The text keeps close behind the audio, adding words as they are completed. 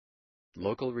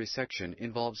Local resection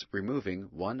involves removing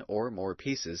one or more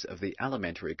pieces of the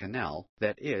alimentary canal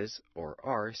that is or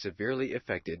are severely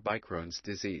affected by Crohn's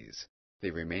disease.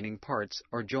 The remaining parts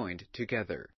are joined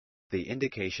together. The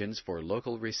indications for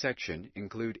local resection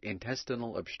include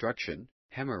intestinal obstruction,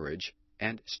 hemorrhage,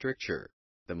 and stricture.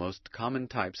 The most common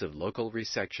types of local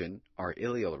resection are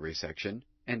ileal resection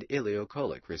and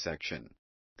ileocolic resection.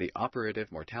 The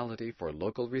operative mortality for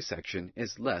local resection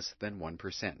is less than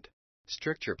 1%.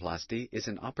 Strictureplasty is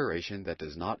an operation that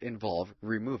does not involve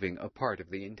removing a part of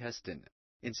the intestine.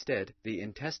 Instead, the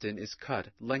intestine is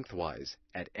cut lengthwise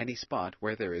at any spot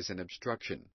where there is an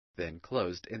obstruction, then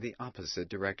closed in the opposite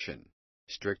direction.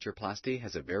 Strictureplasty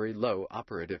has a very low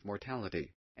operative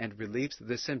mortality and relieves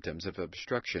the symptoms of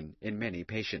obstruction in many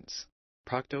patients.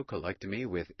 Proctocolectomy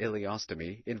with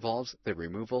ileostomy involves the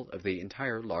removal of the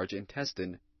entire large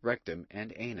intestine, rectum,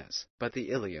 and anus, but the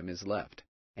ileum is left.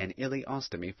 An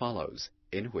ileostomy follows,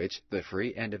 in which the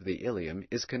free end of the ileum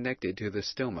is connected to the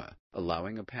stoma,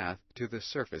 allowing a path to the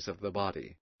surface of the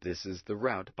body. This is the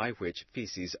route by which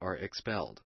feces are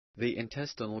expelled. The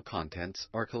intestinal contents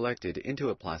are collected into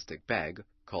a plastic bag,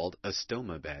 called a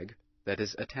stoma bag, that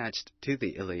is attached to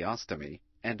the ileostomy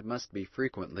and must be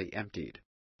frequently emptied.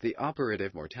 The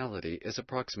operative mortality is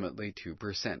approximately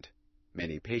 2%.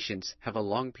 Many patients have a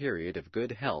long period of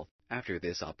good health after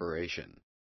this operation.